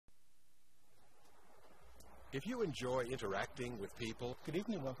If you enjoy interacting with people, Good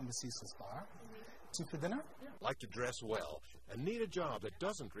evening, welcome to Cecil's Bar. Tea for dinner? like to dress well, and need a job that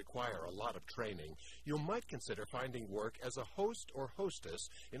doesn't require a lot of training, you might consider finding work as a host or hostess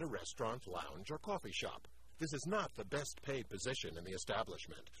in a restaurant, lounge, or coffee shop. This is not the best paid position in the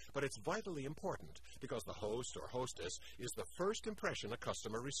establishment, but it's vitally important because the host or hostess is the first impression a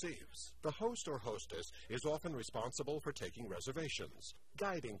customer receives. The host or hostess is often responsible for taking reservations,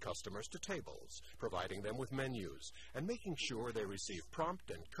 guiding customers to tables, providing them with menus, and making sure they receive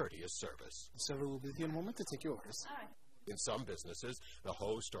prompt and courteous service. The server will be with you in a moment to take your orders. In some businesses, the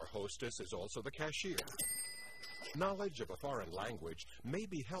host or hostess is also the cashier. Knowledge of a foreign language may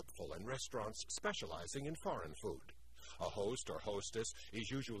be helpful in restaurants specializing in foreign food. A host or hostess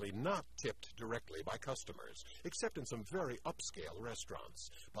is usually not tipped directly by customers, except in some very upscale restaurants,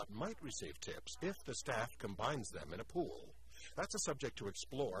 but might receive tips if the staff combines them in a pool. That's a subject to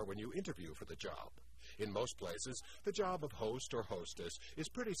explore when you interview for the job. In most places, the job of host or hostess is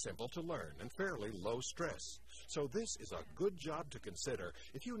pretty simple to learn and fairly low stress. So this is a good job to consider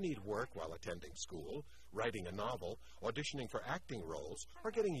if you need work while attending school, writing a novel, auditioning for acting roles,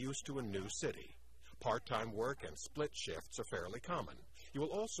 or getting used to a new city. Part-time work and split shifts are fairly common. You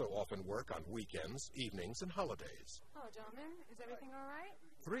will also often work on weekends, evenings, and holidays. Hello, gentlemen. Is everything all right?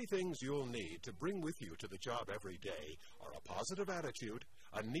 3 things you'll need to bring with you to the job every day are a positive attitude,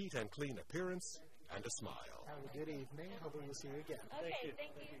 a neat and clean appearance, and a smile. Have a good evening. Hopefully we'll see you again. Okay,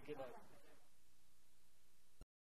 thank you. Good night.